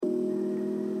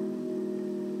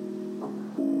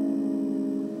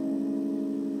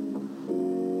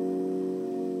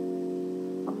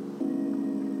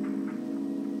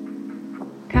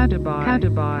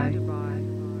Kadabai,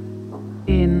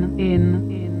 in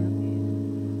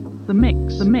the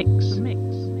mix.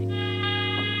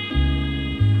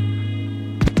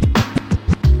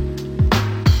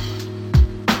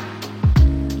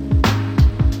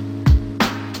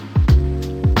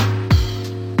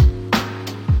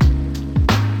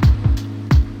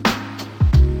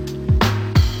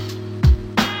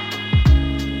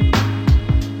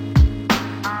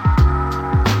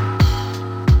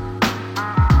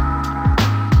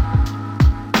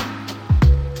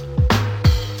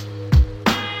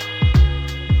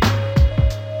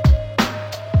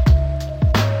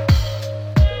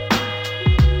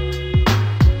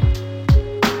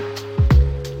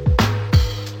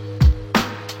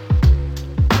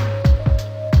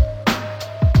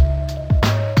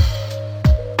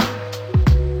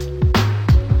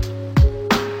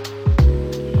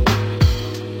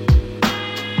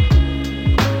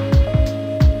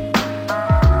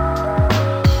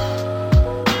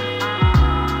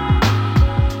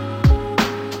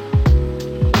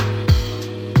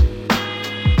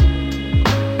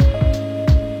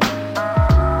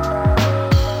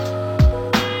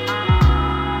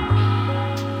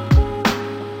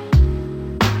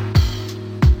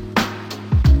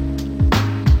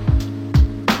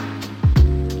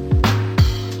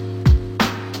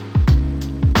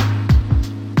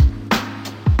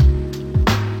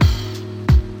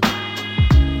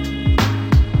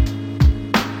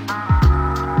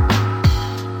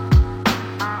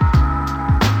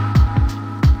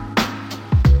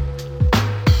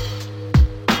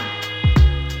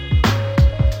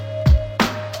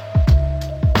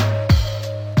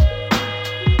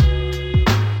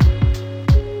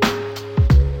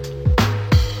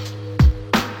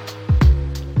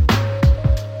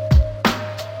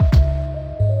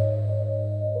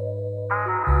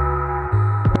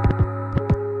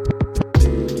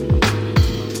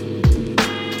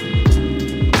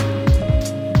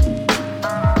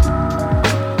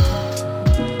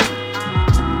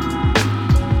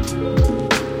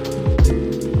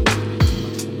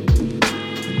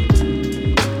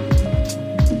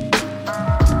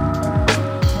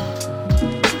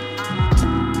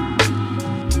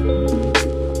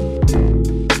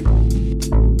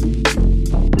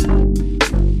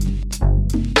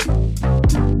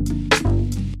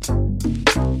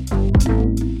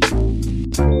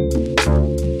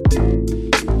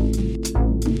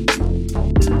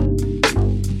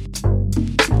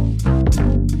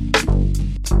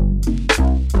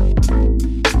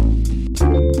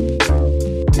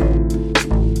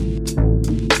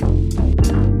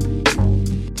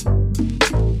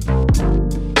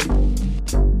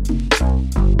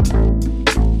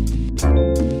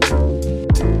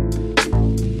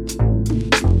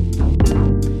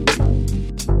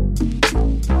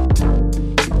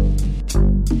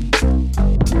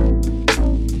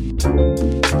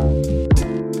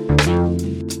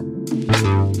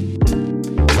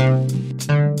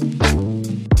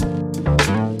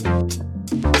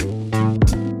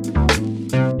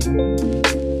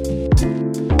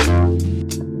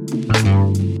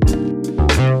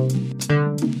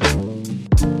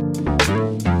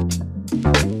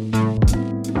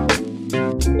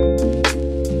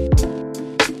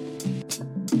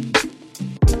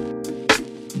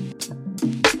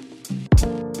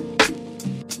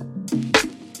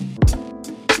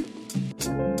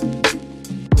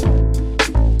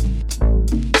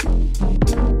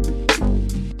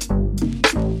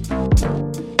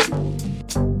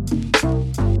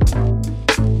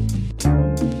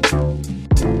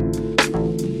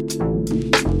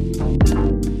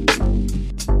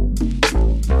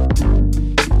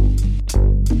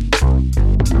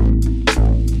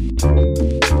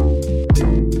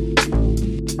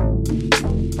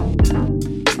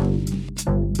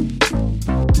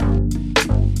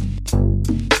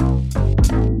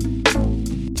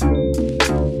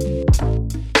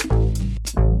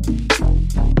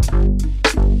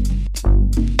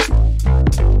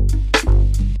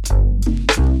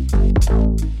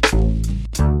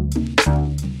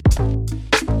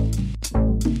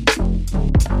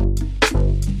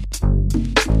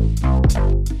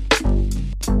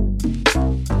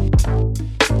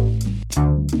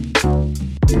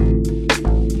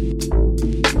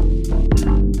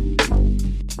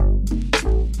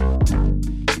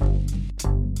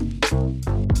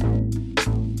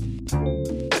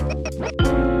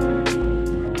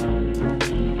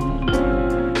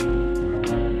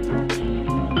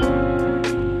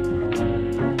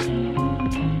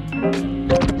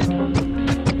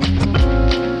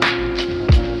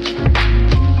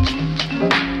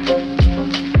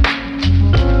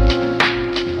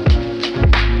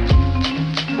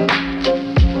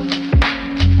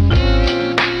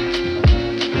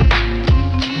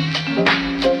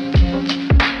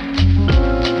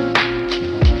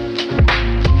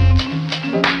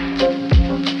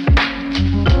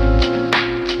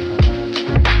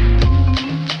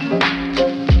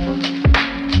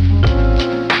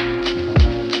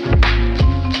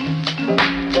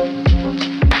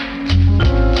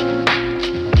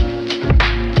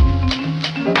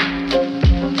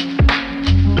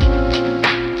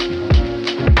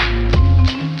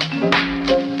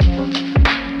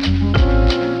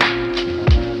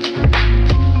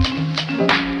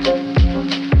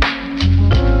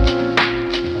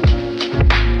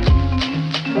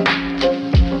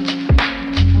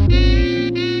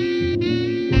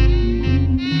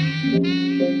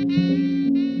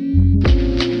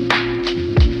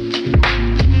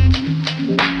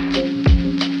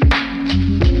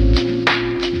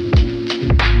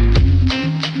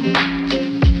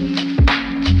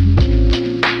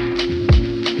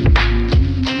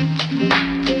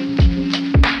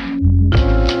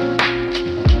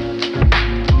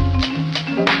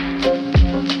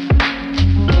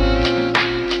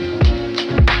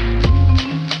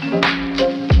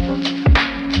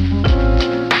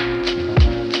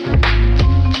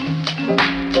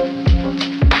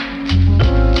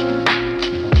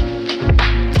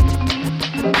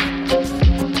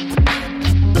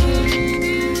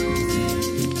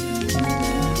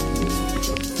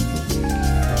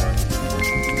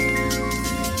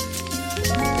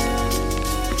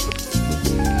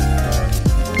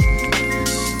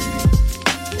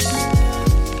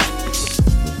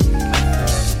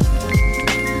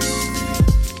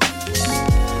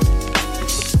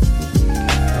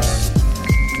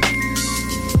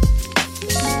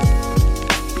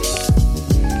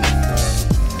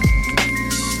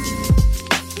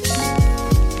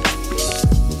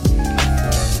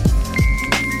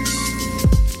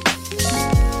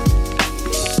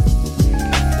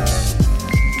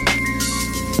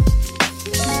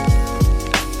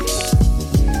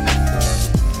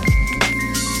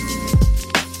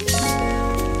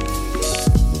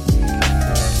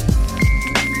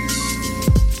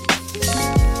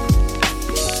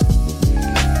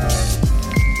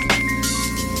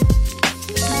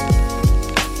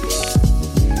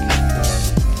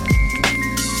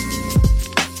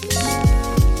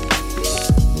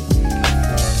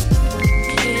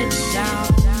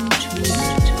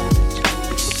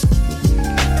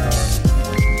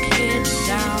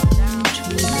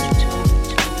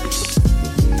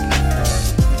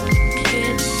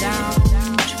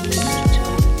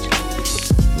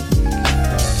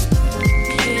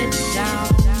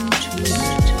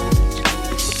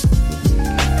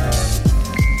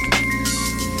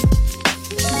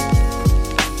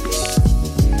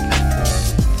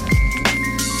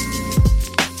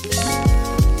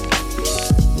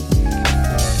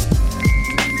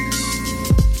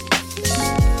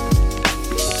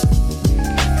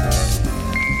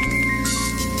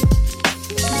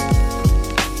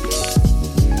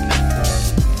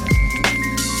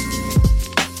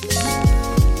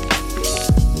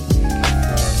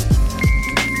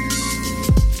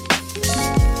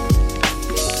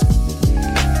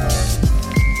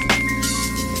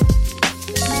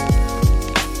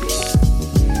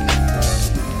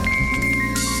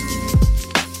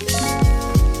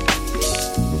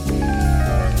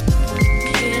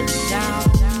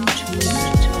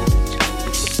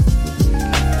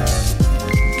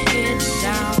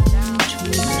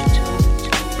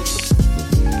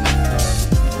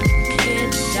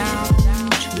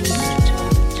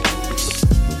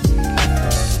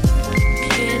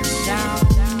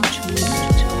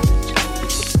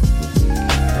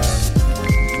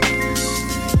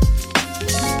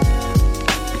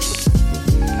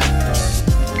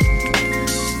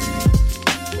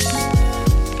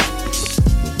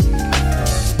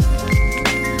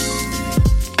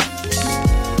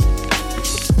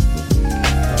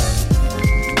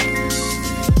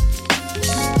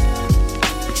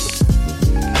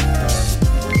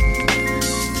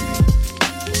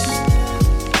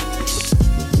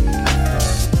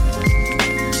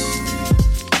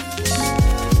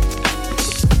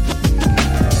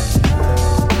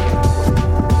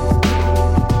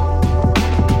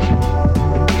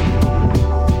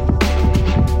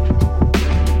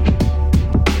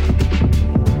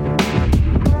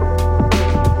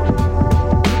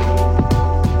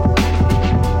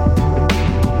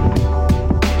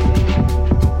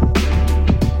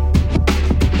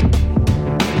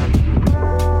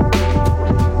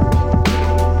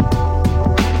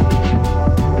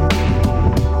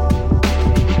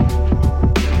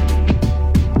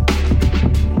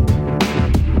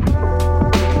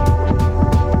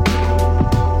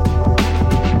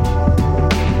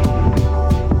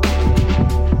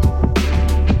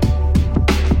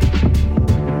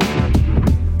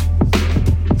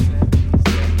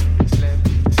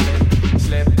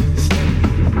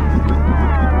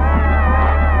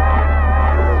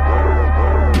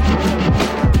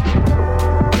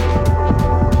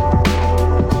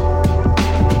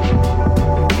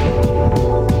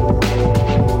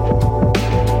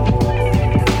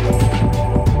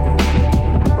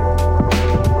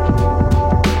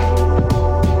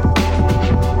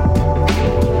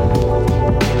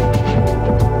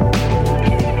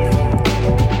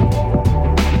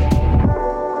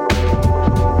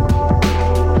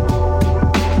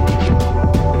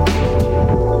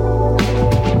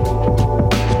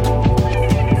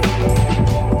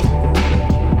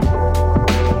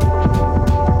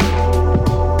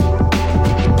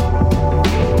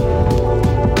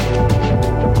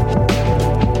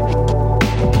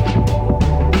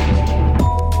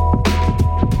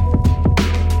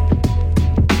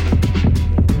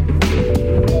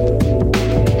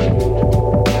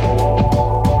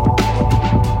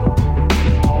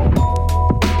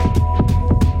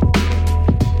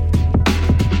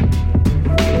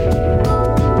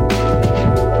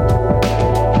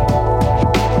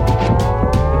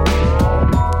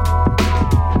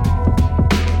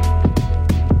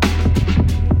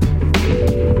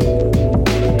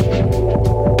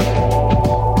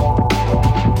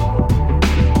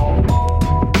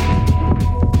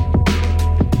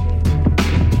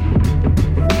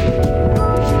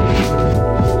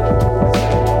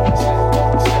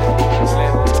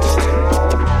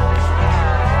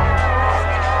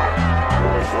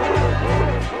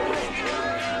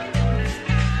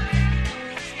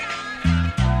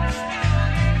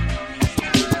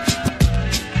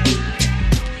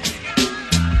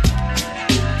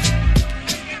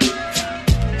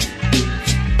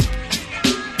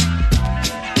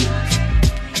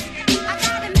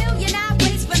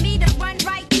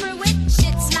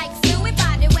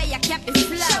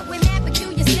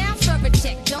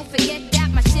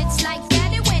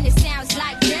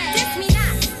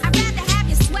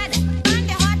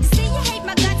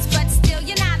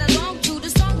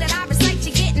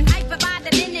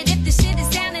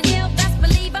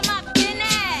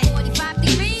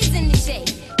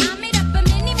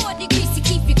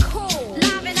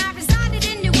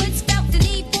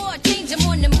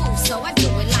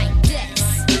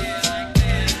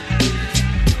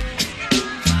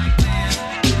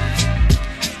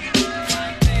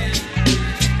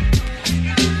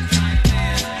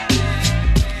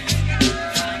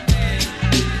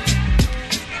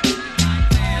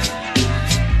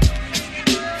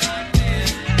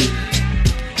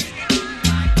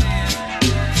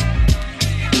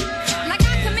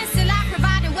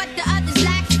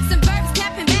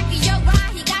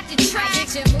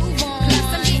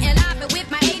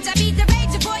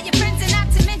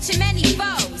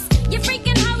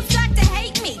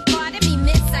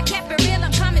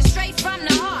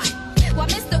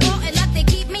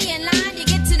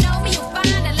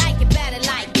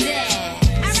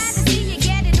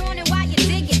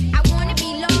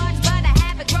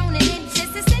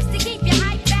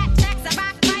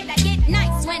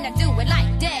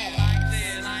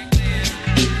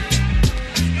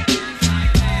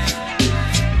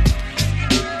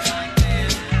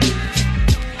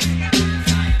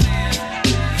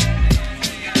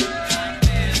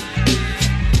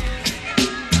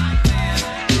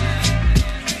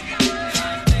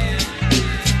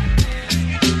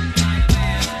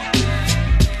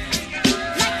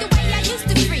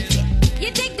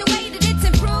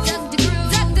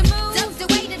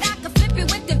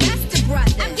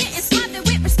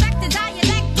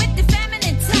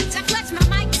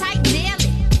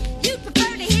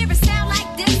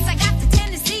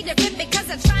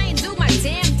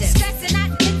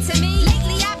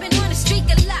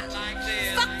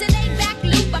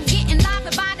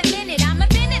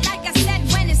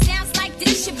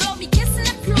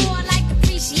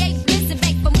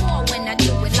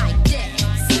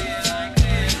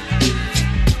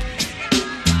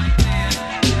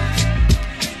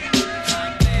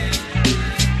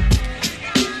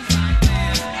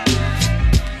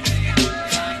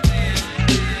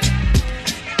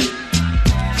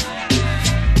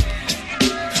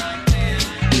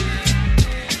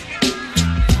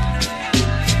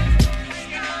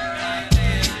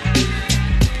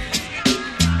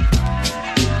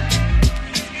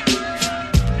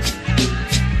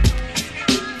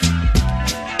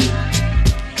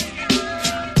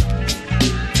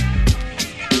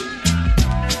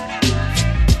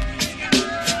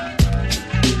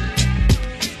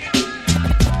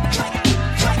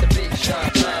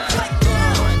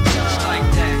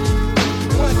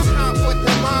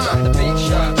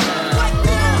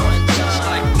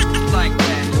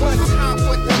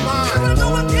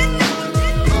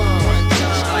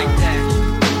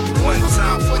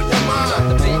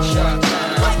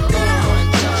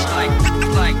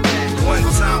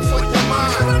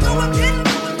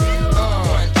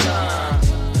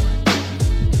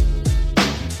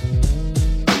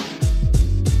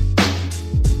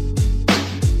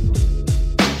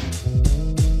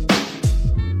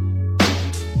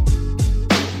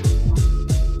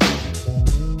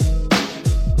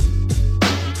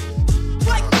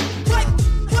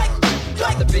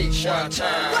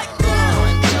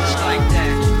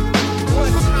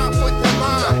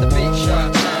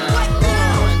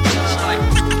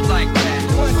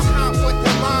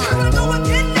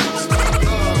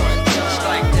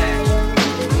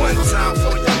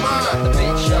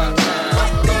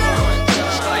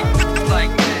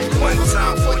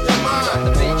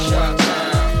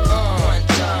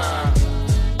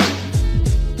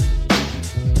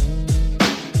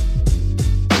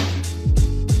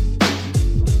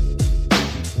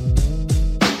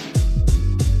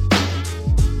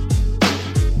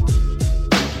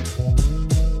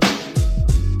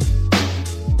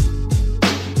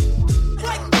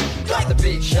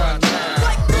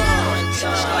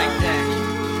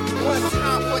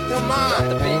 time with the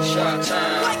mind. The beat shot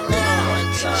time. One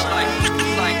time.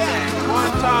 Like that.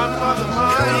 One time for the mind.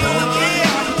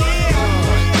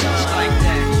 Like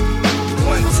that.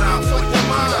 One time for the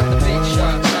mind. The beat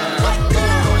shot time. Like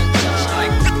that.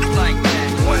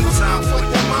 One time for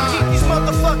the mind. Keep these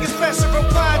motherfuckers messing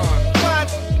around.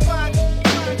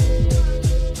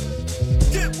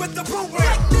 Get with the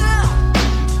program.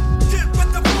 Get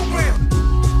with the program.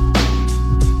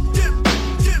 Get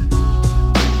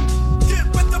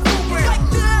with the program.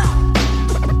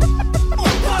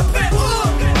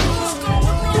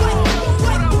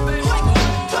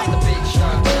 The beat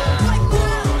shot time. Like that.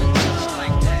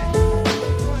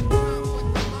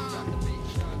 The beat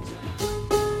shot time.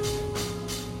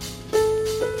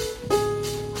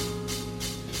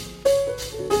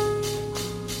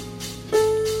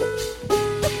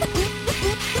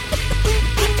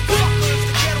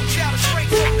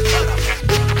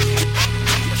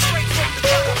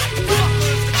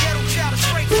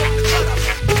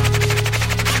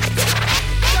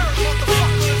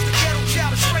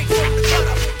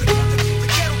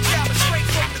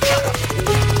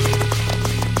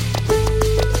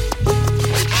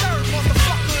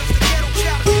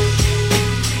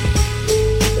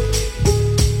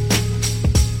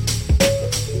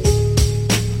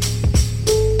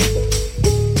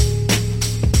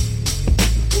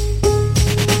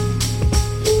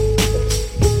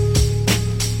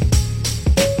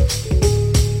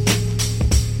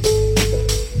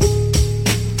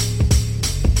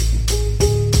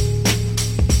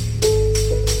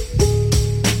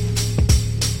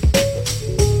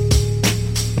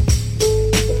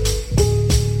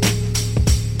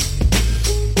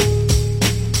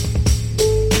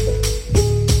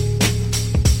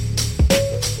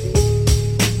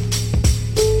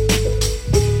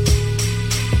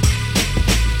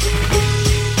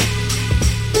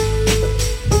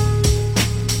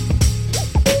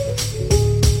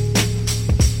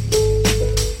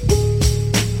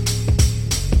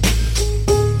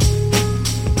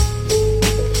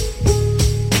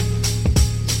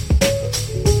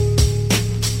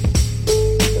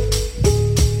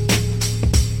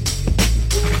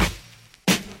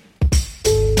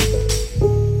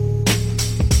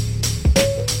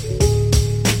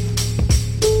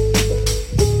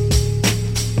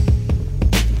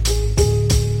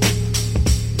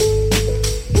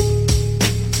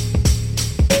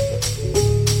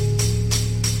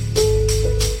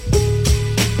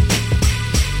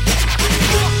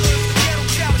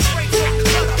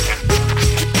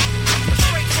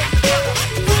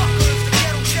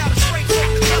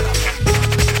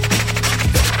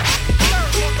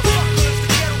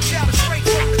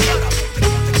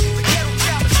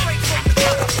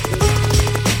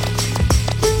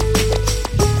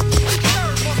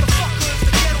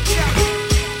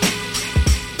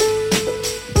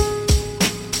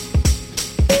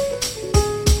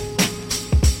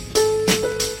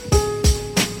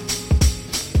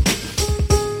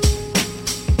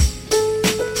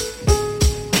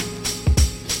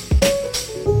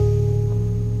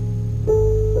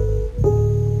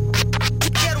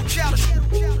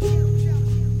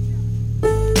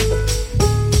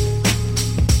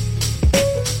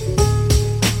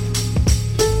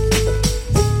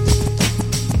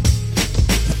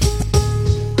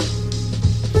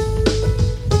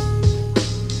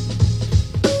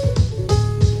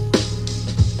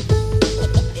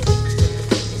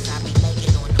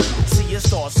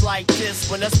 Like this,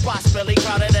 when the spot's really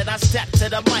crowded and I step to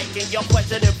the mic and you're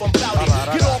questioning if I'm bout it.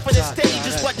 Get off of the stage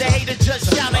is what the haters just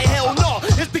shouting. Hell no,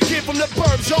 it's the kid from the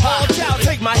burbs, you're all down.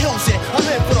 Take my heels in, I'm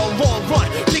in for the long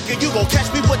run. Thinking you gon' catch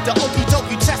me with the okie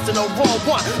dokie testing the wrong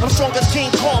one. I'm strong as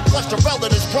King Kong plus the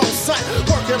relative grown son.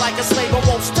 Working like a slave, I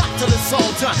won't stop till it's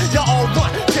all done. Y'all all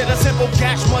run to the simple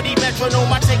cash money metronome.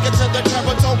 I take it to the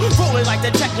terratone, rolling like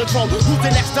the Technotron. Who's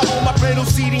the next to own my brittle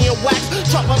CD and wax?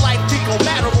 Dropping like Dico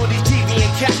matter on these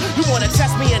deviant cats. You wanna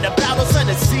test me in the battle, son,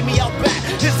 and see me out back.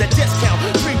 Here's a discount,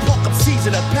 3 buck up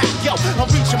season a pack. Yo, I'm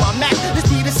reaching my max, this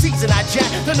be the season I jack.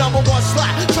 The #1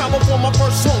 slot, travel for my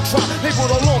first song drop. They put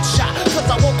a long shot, cause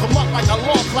I woke 'em up like a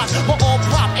long clock. But all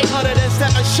pop,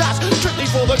 807 shots. Strictly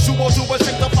for the 202 and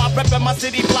 605, reppin' my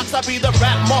city blocks. I be the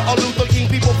rap Martin Luther King,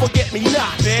 people forget me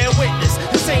not. Bear witness,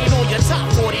 this ain't on your top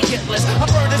 40 hit list. I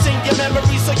burn this in your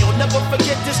memory so you'll never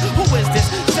forget this. Who is this?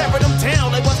 Staring them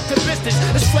down like what's the business?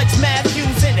 It's Flex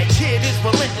Matthews and the kid is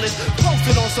relentless.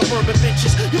 Posted on suburban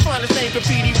benches, you find his name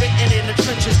graffiti written in the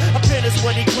trenches. A pen is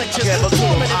what he clenches.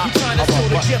 Foreman if you trying to steal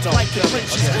the gift like the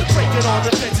lynches. Breaking all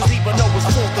the fences even though it's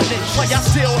 4th of lynch. While y'all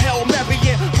still Hail Mary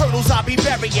and Immortals I be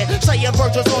burying, saying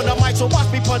Virgil's on the mic, so watch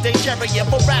me punting Jerryin'.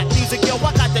 For rap music, yo,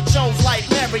 I got the Jones like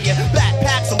Marion.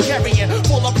 Backpacks I'm carrying,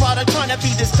 full of product, trying to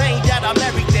be this thing that I'm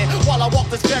everything. While I walk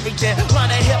this very thin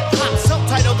line of hip-hop,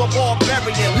 subtitle The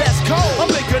Barbarian. Let's go! I'm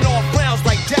making off rounds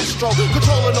like Destro,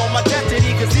 controlling all my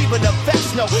destiny, cause even the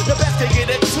best know the best can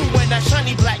get it too when that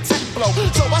shiny black tech flow.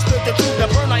 So I spit the truth, the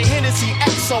burn like Hennessy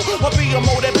XO. Or be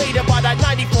motivated by that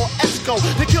 94 Esco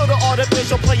to kill the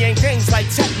artificial playing games like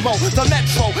Tecmo. The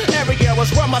metro area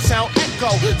was where my sound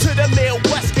echo. To the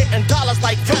Midwest, getting dollars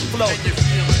like Fred Flow.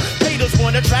 Haters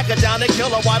wanna track her down and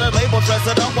kill her while the label dress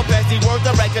it up with fancy words,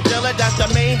 the record dealer. That's the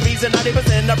main reason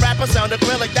 90% of rappers sound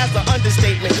acrylic. That's the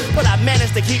understatement. But I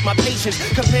managed to keep my patience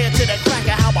compared to the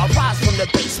cracker. How I rise from the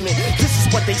basement. This is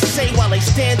what they say while they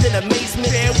stand in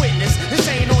amazement. Bear witness, this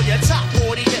ain't on your top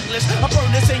 40 hit list. I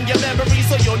burn this in your memory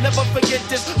so you'll never forget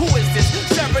this. Who is this?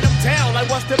 Staring them down like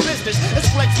what's the business? It's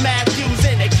Flex Matthews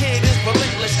and the kid is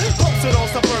relentless. Posted on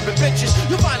suburban bitches.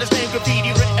 You find this name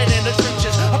graffiti written in the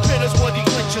trenches. I pin us for the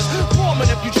clinches. Forming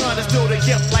if you trying to steal the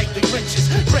gift like the Grinches.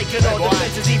 Breaking all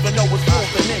defenses even though it's 4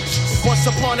 inches. Once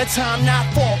upon a time, not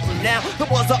far from now, there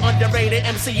was an underrated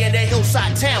MC in the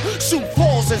hillside town. Sioux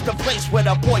Falls is the place where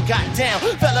the boy got down.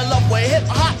 Fell in love with hip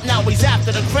hop, now he's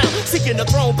after the crown. Seeking the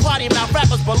throne, party mouth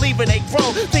rappers believing they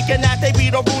grown. Thinking that they be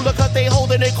the ruler cause they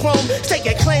holding it chrome.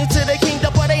 Taking claim to the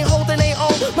kingdom but ain't holding they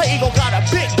own. My ego got a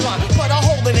big gun, but a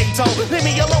hole in they toe. Leave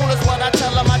me alone is what I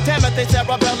tell them. I damn it, they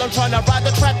cerebellum. Trying to ride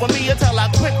the track with me until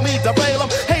I quickly derail them.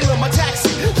 Hail them a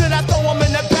taxi, then I throw them in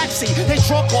the backseat. They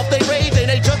drunk off they rave and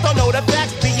they just don't know the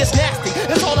facts. Be it's nasty,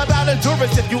 it's all about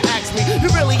endurance if you ask me. You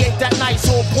really ain't that nice,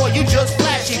 old boy, you just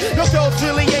flashy. Your girls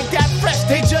really ain't that fresh,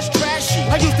 they just trashy.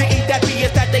 I used to eat that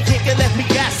BS that they kick and left me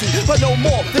gassy, but no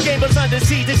more, the game is under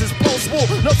siege, this is post-war.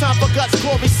 No time for guts,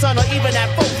 glory, son, or even that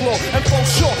folklore. And for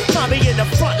sure, find me in the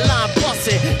front line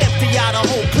busting. Empty out a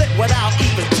whole clip without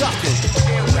even ducking.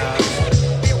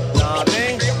 Nah,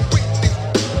 man.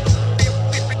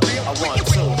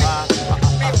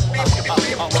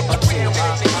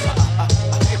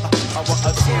 I want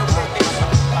to,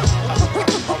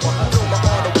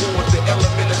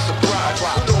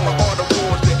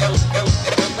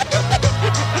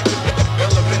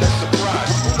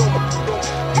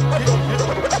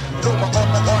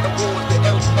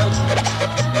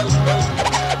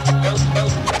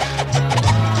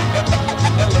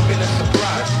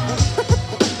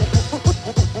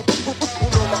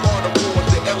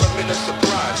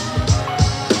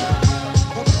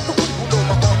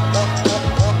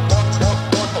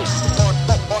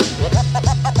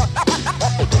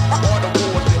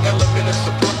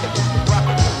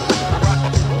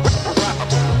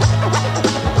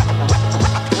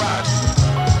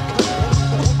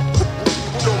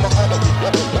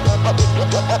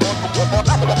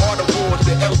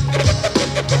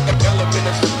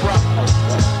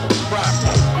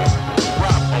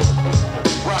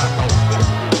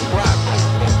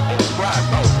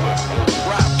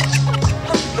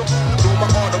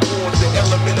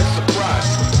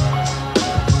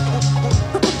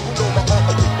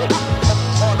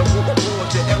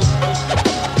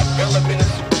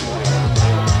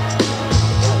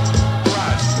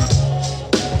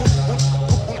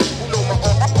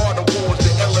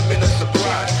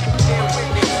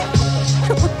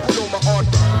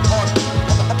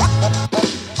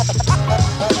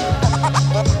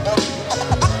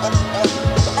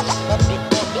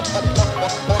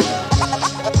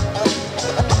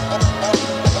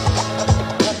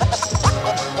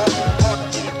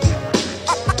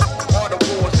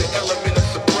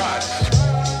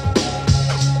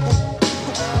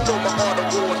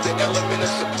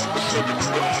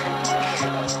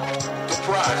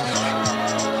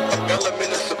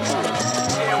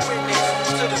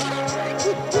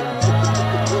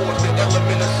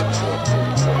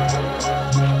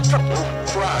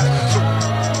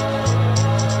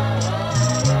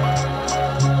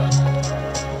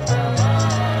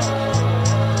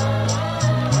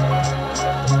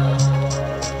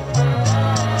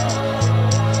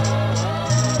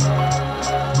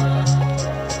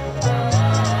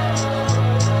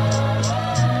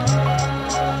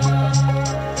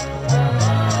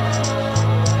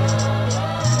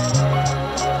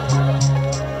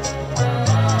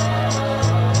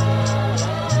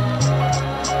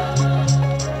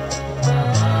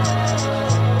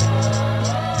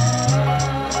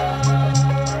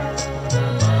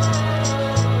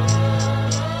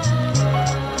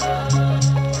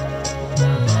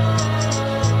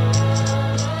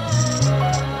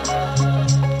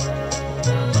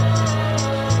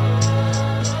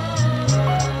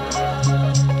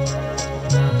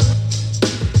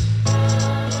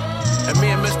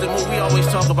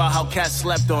 cats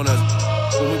slept on us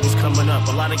when we was coming up.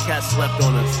 A lot of cats slept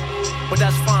on us. But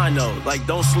that's fine though. Like,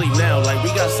 don't sleep now. Like, we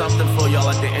got something for y'all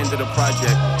at the end of the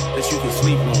project that you can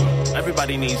sleep on.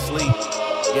 Everybody needs sleep.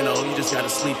 You know, you just gotta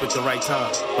sleep at the right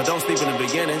time. But don't sleep in the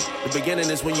beginning. The beginning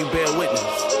is when you bear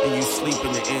witness and you sleep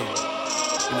in the end.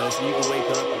 You know, so you can wake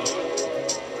up and...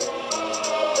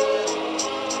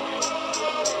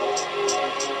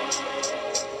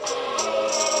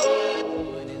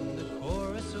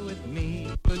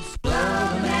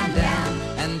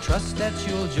 Trust that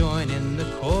you'll join in the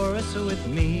chorus with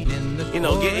me. You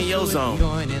know, get in your zone.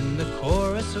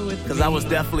 Because I was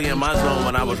definitely in my zone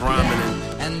when I was rhyming,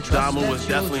 and Dama was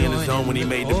definitely in his zone when he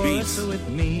made the beats.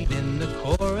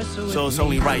 So it's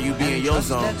only right you be in your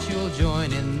zone. That you'll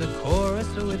join in the chorus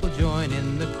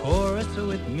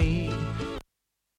with me.